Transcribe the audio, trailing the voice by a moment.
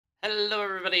Hello,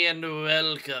 everybody, and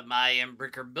welcome. I am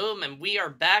Bricker Boom, and we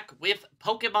are back with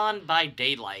Pokemon by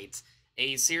Daylight,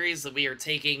 a series that we are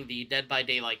taking the Dead by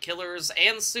Daylight killers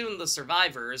and soon the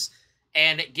survivors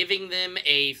and giving them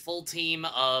a full team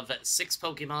of 6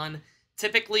 Pokemon.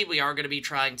 Typically, we are going to be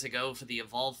trying to go for the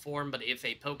evolved form, but if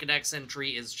a Pokedex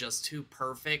entry is just too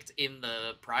perfect in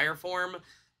the prior form,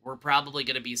 we're probably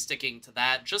going to be sticking to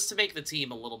that just to make the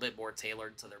team a little bit more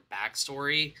tailored to their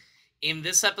backstory. In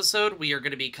this episode, we are going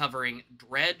to be covering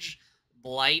Dredge,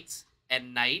 Blight,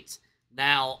 and Knight.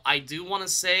 Now, I do want to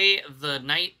say the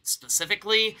Knight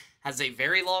specifically has a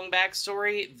very long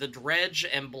backstory. The Dredge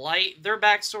and Blight, their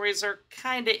backstories are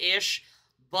kinda ish,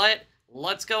 but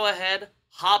let's go ahead,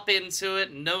 hop into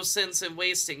it. No sense in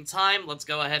wasting time. Let's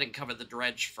go ahead and cover the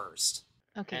Dredge first.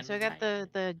 Okay, And so I got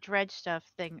the dredge stuff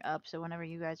thing up, so whenever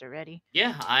you guys are ready.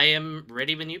 yeah, I am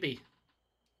ready when you be.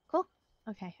 Cool.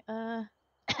 Okay.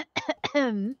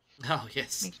 Oh,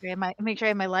 yes. Make sure I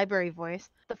have my library voice.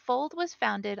 The Fold was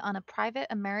founded on a private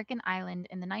American island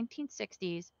in the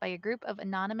 1960s by a group of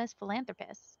anonymous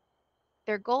philanthropists.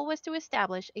 Their goal was to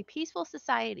establish a peaceful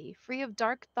society free of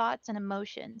dark thoughts and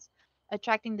emotions,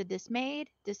 attracting the dismayed,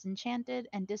 disenchanted,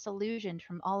 and disillusioned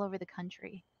from all over the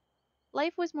country.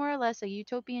 Life was more or less a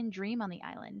utopian dream on the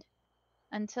island.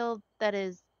 Until, that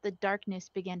is, the darkness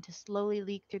began to slowly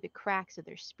leak through the cracks of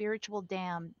their spiritual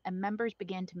dam and members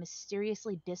began to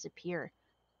mysteriously disappear.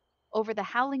 Over the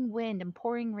howling wind and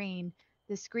pouring rain,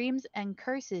 the screams and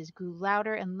curses grew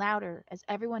louder and louder as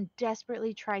everyone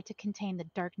desperately tried to contain the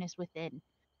darkness within.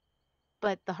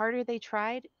 But the harder they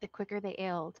tried, the quicker they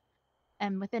ailed,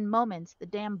 and within moments the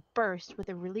dam burst with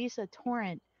a release of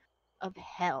torrent of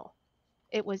hell.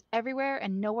 It was everywhere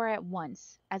and nowhere at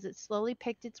once, as it slowly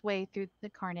picked its way through the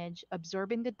carnage,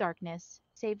 absorbing the darkness,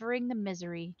 savoring the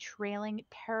misery, trailing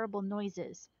terrible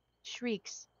noises,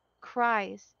 shrieks,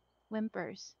 cries,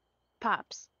 whimpers,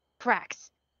 pops,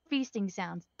 cracks, feasting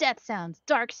sounds, death sounds,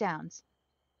 dark sounds.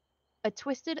 A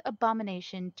twisted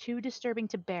abomination too disturbing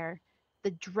to bear,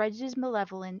 the Dredge's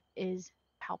malevolence is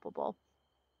palpable.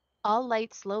 All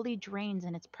light slowly drains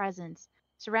in its presence,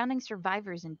 surrounding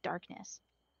survivors in darkness.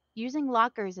 Using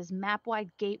lockers as map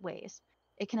wide gateways,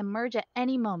 it can emerge at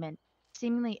any moment,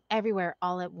 seemingly everywhere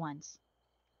all at once.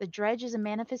 The Dredge is a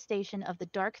manifestation of the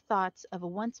dark thoughts of a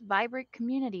once vibrant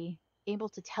community able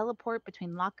to teleport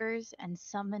between lockers and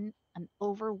summon an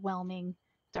overwhelming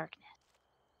darkness.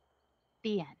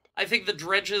 The end. I think the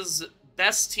Dredge's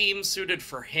best team suited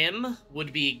for him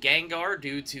would be Gengar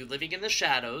due to living in the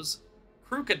shadows,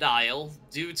 Crocodile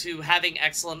due to having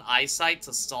excellent eyesight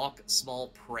to stalk small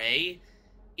prey.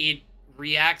 It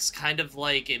reacts kind of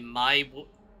like, in my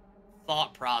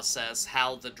thought process,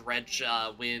 how the Dredge,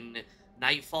 when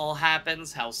nightfall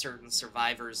happens, how certain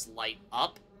survivors light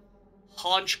up.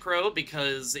 Honchcrow,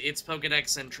 because its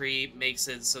Pokedex entry makes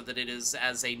it so that it is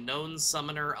as a known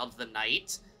summoner of the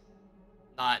night,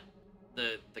 not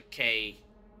the K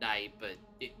Knight, but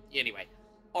anyway.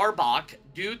 Arbok,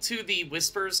 due to the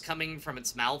whispers coming from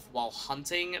its mouth while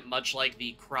hunting, much like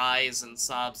the cries and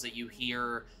sobs that you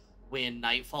hear when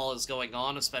nightfall is going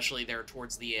on, especially there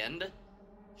towards the end.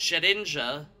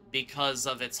 Shedinja, because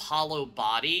of its hollow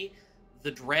body.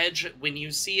 The Dredge, when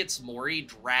you see its Mori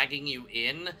dragging you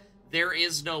in, there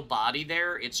is no body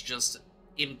there, it's just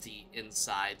empty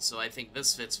inside, so I think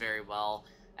this fits very well.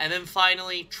 And then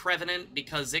finally, Trevenant,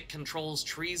 because it controls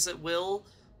trees at will,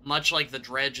 much like the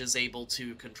Dredge is able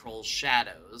to control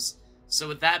shadows. So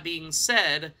with that being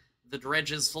said, the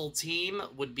Dredge's full team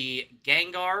would be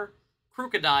Gengar,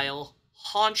 Crocodile,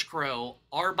 Honchcrow,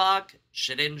 Arbok,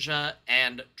 Shedinja,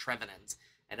 and Trevenant.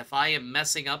 And if I am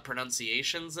messing up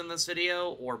pronunciations in this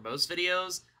video, or most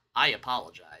videos, I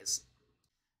apologize.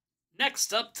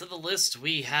 Next up to the list,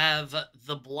 we have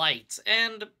the Blight,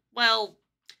 and, well,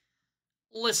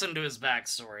 listen to his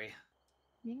backstory.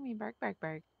 You can be bark, bark,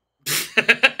 bark.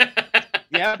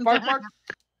 Yeah, bark, bark.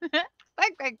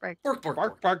 Bark, bark, bark. Bork, bork,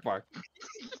 Bark, bark, bark.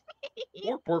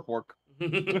 Work, work, work.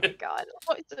 God,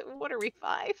 what are we,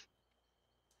 5?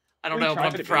 I don't We know, but tried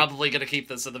I'm to be. probably gonna keep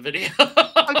this in the video.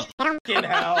 Fucking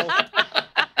hell.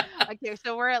 Okay,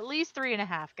 so we're at least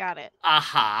 3.5. Got it.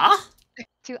 Aha!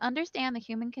 To understand the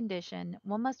human condition,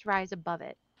 one must rise above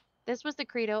it. This was the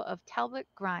credo of Talbot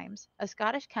Grimes, a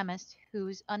Scottish chemist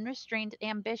whose unrestrained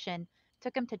ambition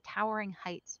took him to towering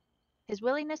heights. His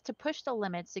willingness to push the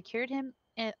limits secured him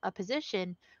a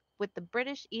position with the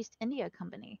British East India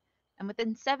Company, and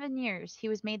within 7 years he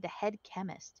was made the head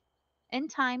chemist. In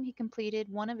time, he completed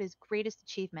one of his greatest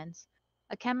achievements,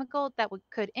 a chemical that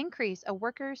could increase a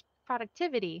worker's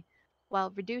productivity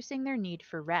while reducing their need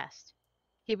for rest.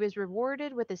 He was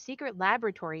rewarded with a secret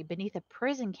laboratory beneath a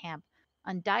prison camp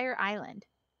on Dyer Island.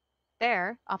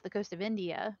 There, off the coast of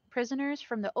India, prisoners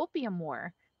from the Opium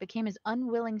War became his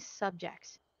unwilling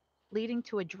subjects, leading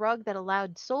to a drug that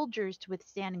allowed soldiers to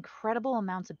withstand incredible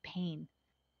amounts of pain.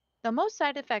 Though most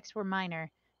side effects were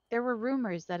minor, there were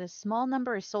rumors that a small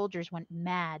number of soldiers went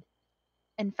mad.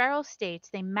 In feral states,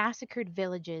 they massacred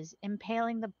villages,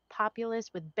 impaling the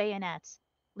populace with bayonets,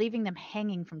 leaving them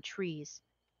hanging from trees.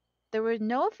 There were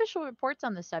no official reports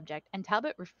on the subject, and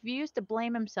Talbot refused to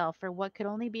blame himself for what could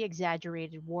only be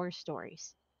exaggerated war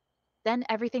stories. Then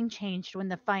everything changed when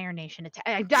the Fire Nation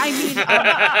attacked.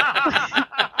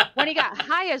 When he got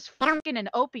high as fucking an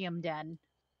opium den.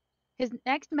 His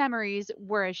next memories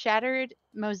were a shattered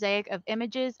mosaic of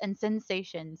images and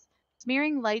sensations,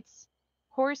 smearing lights,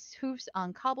 horse hoofs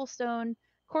on cobblestone,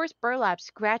 coarse burlap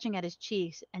scratching at his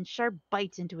cheeks, and sharp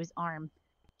bites into his arm.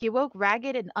 He awoke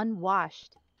ragged and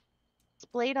unwashed,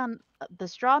 splayed on the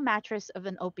straw mattress of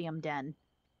an opium den.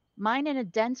 Mine in a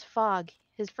dense fog,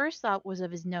 his first thought was of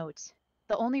his notes,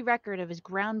 the only record of his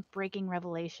groundbreaking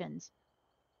revelations.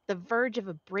 The verge of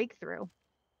a breakthrough.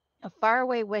 A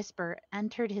faraway whisper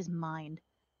entered his mind.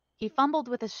 He fumbled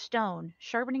with a stone,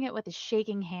 sharpening it with his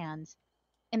shaking hands.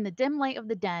 In the dim light of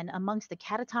the den, amongst the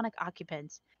catatonic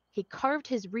occupants, he carved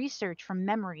his research from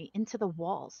memory into the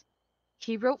walls.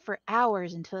 He wrote for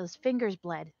hours until his fingers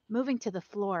bled, moving to the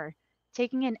floor,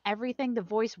 taking in everything the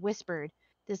voice whispered,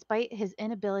 despite his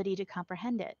inability to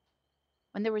comprehend it.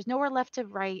 When there was nowhere left to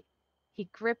write, he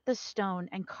gripped the stone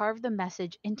and carved the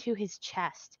message into his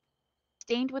chest.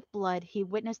 Stained with blood, he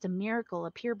witnessed a miracle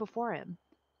appear before him,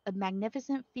 a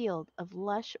magnificent field of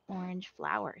lush orange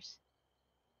flowers.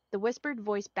 The whispered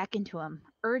voice beckoned to him,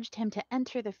 urged him to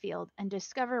enter the field and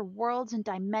discover worlds and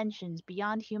dimensions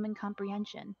beyond human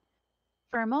comprehension.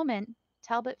 For a moment,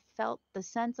 Talbot felt the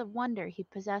sense of wonder he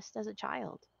possessed as a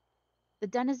child. The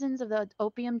denizens of the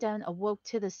opium den awoke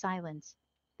to the silence,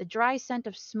 the dry scent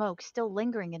of smoke still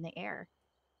lingering in the air.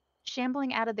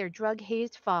 Shambling out of their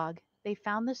drug-hazed fog, they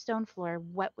found the stone floor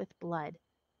wet with blood,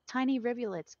 tiny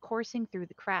rivulets coursing through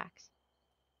the cracks.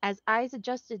 As eyes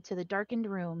adjusted to the darkened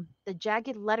room, the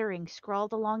jagged lettering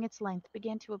scrawled along its length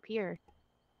began to appear.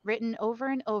 Written over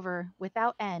and over,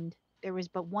 without end, there was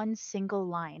but one single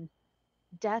line: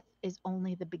 Death is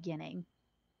only the beginning.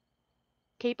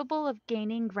 Capable of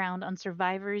gaining ground on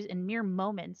survivors in mere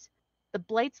moments, the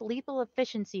Blight's lethal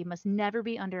efficiency must never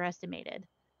be underestimated.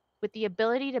 With the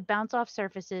ability to bounce off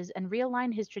surfaces and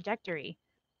realign his trajectory,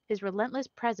 his relentless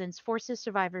presence forces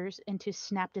survivors into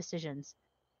snap decisions.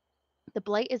 The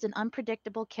Blight is an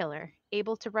unpredictable killer,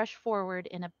 able to rush forward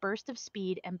in a burst of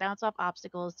speed and bounce off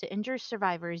obstacles to injure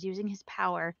survivors using his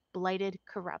power, blighted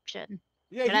corruption.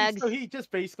 Yeah, so he just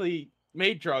basically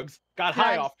made drugs, got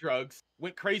high off drugs,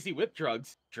 went crazy with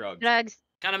drugs. Drugs.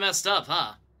 Kind of messed up,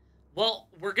 huh? Well,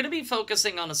 we're going to be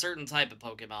focusing on a certain type of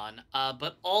Pokemon,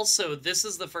 but also this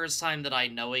is the first time that I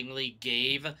knowingly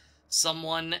gave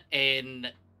someone an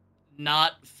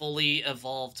not fully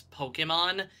evolved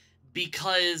Pokemon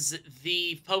because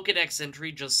the Pokedex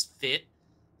entry just fit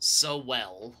so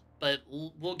well, but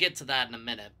we'll get to that in a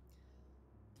minute.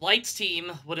 Blight's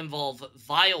team would involve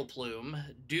Vileplume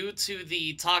due to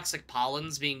the toxic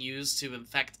pollens being used to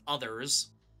infect others.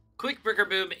 Quick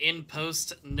Brickerboom in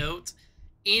post note,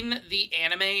 in the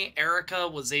anime, Erica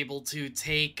was able to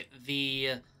take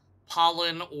the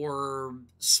pollen or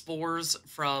spores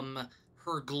from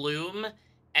her gloom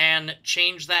and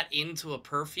change that into a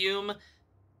perfume.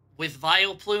 With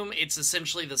Vileplume, it's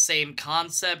essentially the same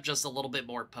concept, just a little bit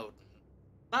more potent.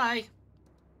 Bye!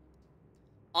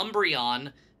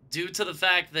 Umbreon, due to the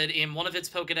fact that in one of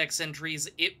its Pokedex entries,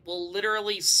 it will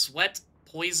literally sweat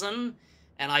poison,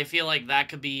 and I feel like that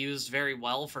could be used very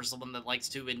well for someone that likes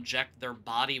to inject their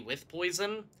body with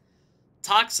poison.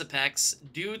 Toxapex,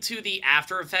 due to the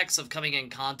after effects of coming in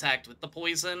contact with the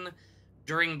poison,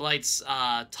 during Blight's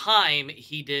time,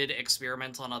 he did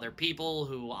experiment on other people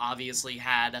who obviously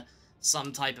had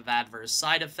some type of adverse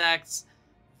side effects.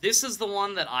 This is the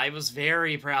one that I was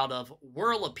very proud of,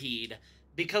 Whirlipede,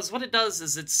 because what it does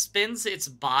is it spins its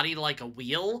body like a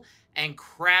wheel and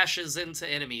crashes into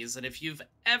enemies, and if you've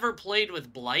ever played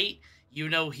with Blight, you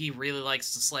know he really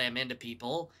likes to slam into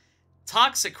people.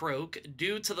 Toxicroak,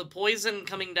 due to the poison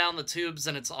coming down the tubes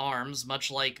in its arms, much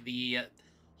like the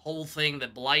whole thing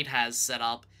that Blight has set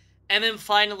up. And then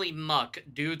finally Muck,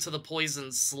 due to the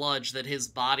poison sludge that his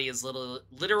body is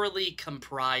literally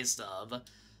comprised of.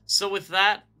 So with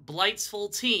that, Blight's full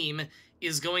team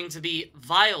is going to be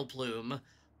Vileplume,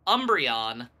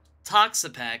 Umbreon,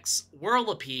 Toxapex,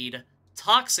 Whirlipede,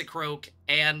 Toxicroak,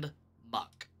 and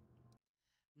Muck.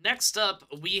 Next up,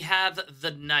 we have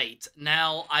the Knight.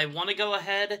 Now, I want to go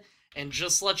ahead and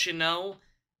just let you know,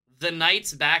 the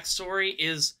Knight's backstory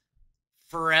is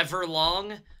forever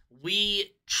long.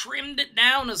 We trimmed it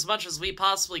down as much as we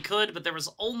possibly could, but there was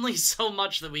only so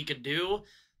much that we could do.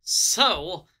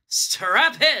 So,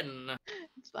 strap in!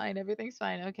 It's fine. Everything's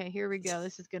fine. Okay, here we go.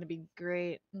 This is going to be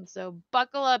great. And so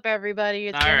buckle up, everybody.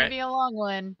 It's going to be a long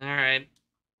one. All right.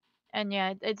 And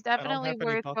yeah, it's I don't definitely have any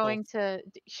worth going buckles.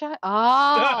 to shut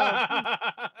Oh,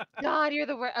 God, you're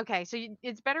the worst. Okay, so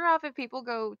it's better off if people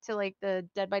go to like the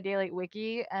Dead by Daylight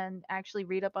wiki and actually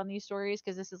read up on these stories,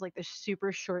 because this is like the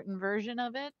super shortened version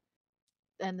of it.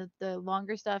 And the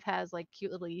longer stuff has like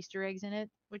cute little Easter eggs in it,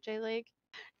 which I like.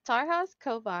 Tarhas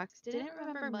Kovacs didn't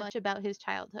remember much about his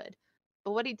childhood,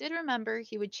 but what he did remember,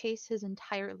 he would chase his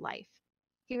entire life.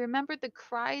 He remembered the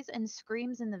cries and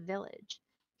screams in the village.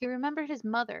 He remembered his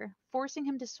mother forcing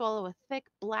him to swallow a thick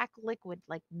black liquid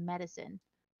like medicine.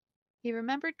 He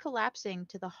remembered collapsing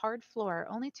to the hard floor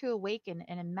only to awaken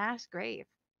in a mass grave,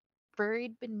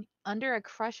 buried under a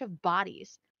crush of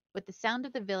bodies, with the sound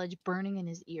of the village burning in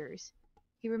his ears.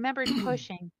 He remembered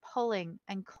pushing, pulling,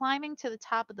 and climbing to the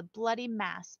top of the bloody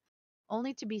mass,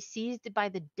 only to be seized by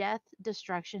the death,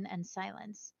 destruction, and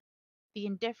silence. The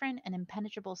indifferent and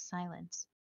impenetrable silence.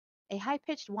 A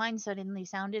high-pitched whine suddenly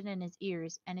sounded in his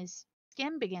ears, and his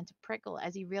skin began to prickle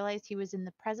as he realized he was in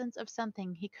the presence of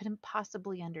something he couldn't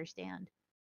possibly understand.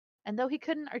 And though he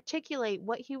couldn't articulate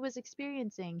what he was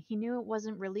experiencing, he knew it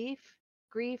wasn't relief,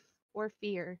 grief, or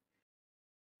fear.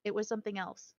 It was something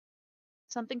else,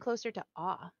 something closer to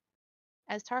awe.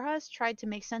 As Tarhas tried to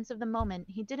make sense of the moment,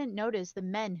 he didn't notice the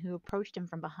men who approached him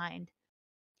from behind.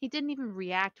 He didn't even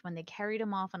react when they carried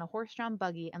him off on a horse-drawn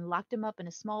buggy and locked him up in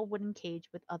a small wooden cage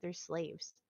with other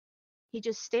slaves. He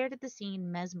just stared at the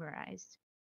scene, mesmerized.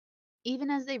 Even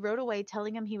as they rode away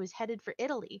telling him he was headed for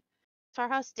Italy,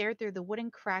 Tarhas stared through the wooden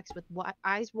cracks with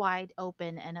eyes wide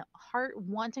open and a heart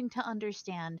wanting to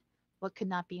understand what could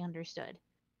not be understood.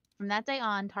 From that day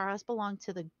on, Tarhas belonged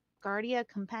to the Guardia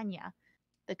Campania,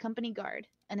 the company guard,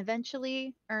 and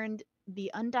eventually earned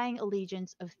the undying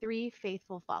allegiance of 3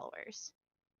 faithful followers.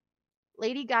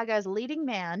 Lady Gaga's leading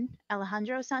man,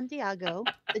 Alejandro Santiago,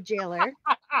 the jailer,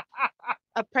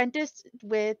 apprenticed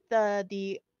with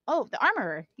the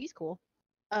armorer. He's cool.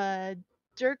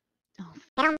 Dirk. Oh,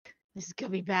 fuck. This is gonna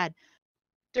be bad.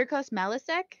 Dirkos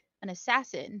Malisek, an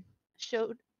assassin,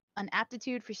 showed an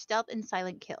aptitude for stealth and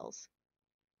silent kills.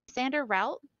 Sander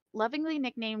Rout, lovingly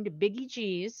nicknamed Biggie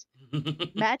Cheese,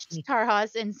 matched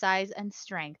Tarhas in size and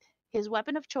strength. His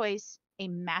weapon of choice, a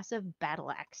massive battle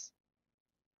axe.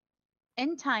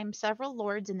 In time, several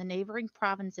lords in the neighboring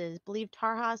provinces believed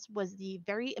Tarhas was the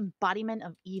very embodiment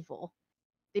of evil.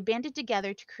 They banded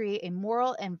together to create a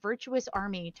moral and virtuous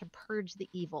army to purge the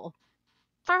evil.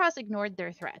 Tarhas ignored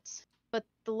their threats, but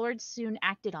the lords soon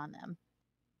acted on them.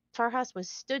 Tarhas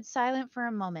stood silent for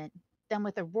a moment, then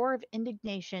with a roar of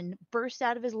indignation burst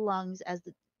out of his lungs as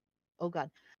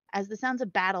the sounds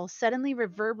of battle suddenly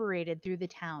reverberated through the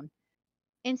town.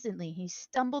 Instantly, he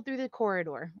stumbled through the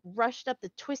corridor, rushed up the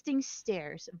twisting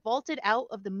stairs, vaulted out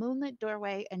of the moonlit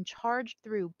doorway, and charged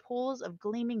through pools of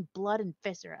gleaming blood and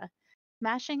viscera,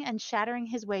 smashing and shattering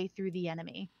his way through the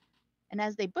enemy. And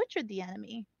as they butchered the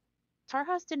enemy,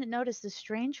 Tarhas didn't notice the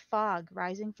strange fog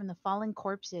rising from the fallen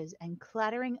corpses and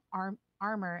clattering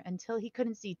armor until he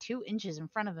couldn't see 2 inches in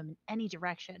front of him in any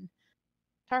direction.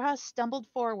 Tarhas stumbled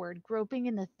forward, groping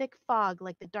in the thick fog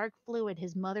like the dark fluid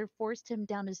his mother forced him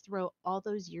down his throat all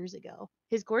those years ago.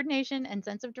 His coordination and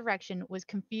sense of direction was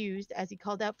confused as he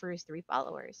called out for his 3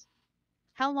 followers.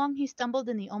 How long he stumbled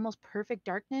in the almost perfect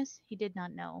darkness, he did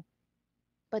not know.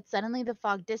 But suddenly the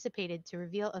fog dissipated to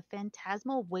reveal a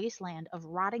phantasmal wasteland of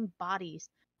rotting bodies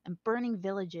and burning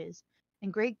villages,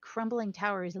 and great crumbling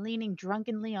towers leaning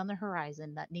drunkenly on the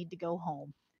horizon that need to go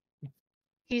home.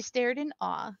 He stared in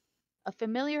awe. A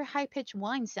familiar high-pitched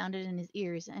whine sounded in his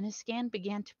ears, and his skin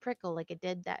began to prickle like it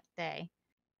did that day.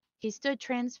 He stood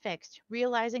transfixed,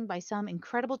 realizing by some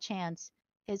incredible chance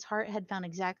his heart had found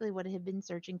exactly what it had been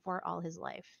searching for all his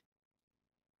life.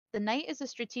 The Knight is a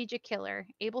strategic killer,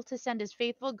 able to send his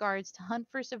faithful guards to hunt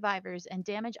for survivors and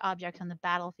damage objects on the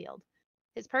battlefield.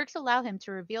 His perks allow him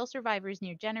to reveal survivors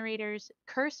near generators,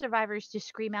 curse survivors to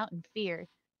scream out in fear,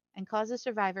 and cause a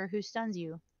survivor who stuns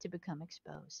you to become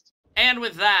exposed. And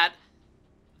with that,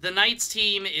 the Knight's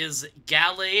team is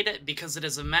Gallade because it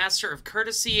is a master of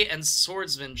courtesy and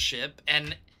swordsmanship,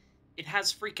 and it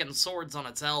has freaking swords on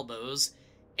its elbows.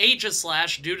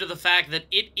 Aegislash, due to the fact that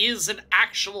it is an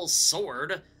actual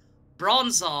sword.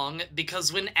 Bronzong,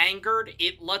 because when angered,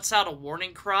 it lets out a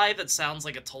warning cry that sounds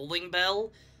like a tolling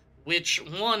bell, which,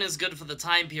 1, is good for the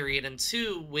time period, and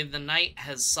 2, when the knight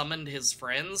has summoned his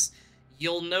friends,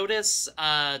 you'll notice,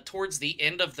 towards the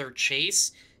end of their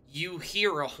chase, you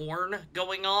hear a horn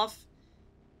going off.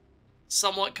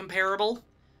 somewhat comparable.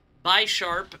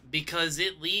 Bisharp, because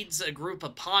it leads a group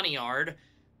of Poniard,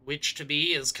 which to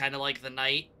me is kind of like the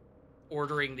knight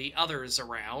ordering the others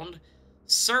around.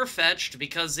 Surfetched,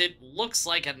 because it looks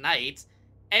like a knight.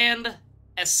 And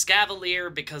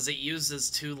Escavalier, because it uses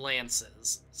 2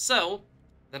 lances. So,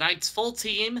 the knight's full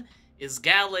team is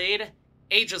Gallade,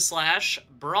 Aegislash,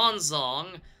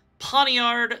 Bronzong,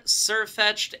 Poniard,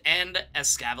 Surfetched, and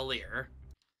Escavalier.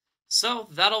 So,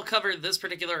 that'll cover this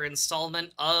particular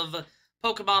installment of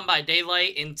Pokemon by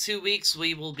Daylight. In 2 weeks,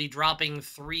 we will be dropping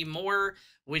 3 more,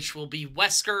 which will be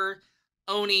Wesker,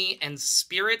 Oni, and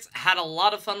Spirit. Had a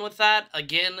lot of fun with that.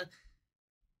 Again,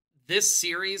 this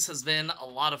series has been a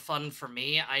lot of fun for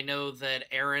me. I know that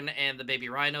Aaron and the Baby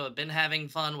Rhino have been having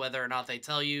fun, whether or not they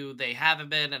tell you they haven't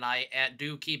been, and I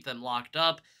do keep them locked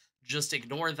up. Just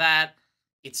ignore that.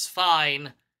 It's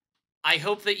fine. I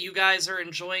hope that you guys are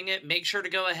enjoying it. Make sure to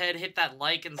go ahead, hit that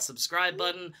like and subscribe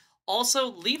button.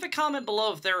 Also, leave a comment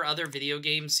below if there are other video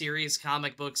game series,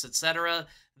 comic books, etc.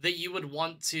 that you would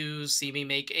want to see me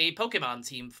make a Pokemon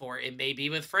team for. It may be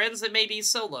with friends, it may be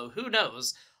solo, who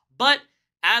knows. But,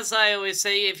 as I always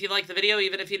say, if you like the video,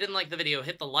 even if you didn't like the video,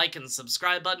 hit the like and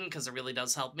subscribe button, because it really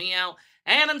does help me out.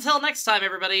 And until next time,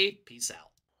 everybody, peace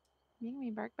out. Make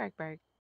me bark, bark, bark.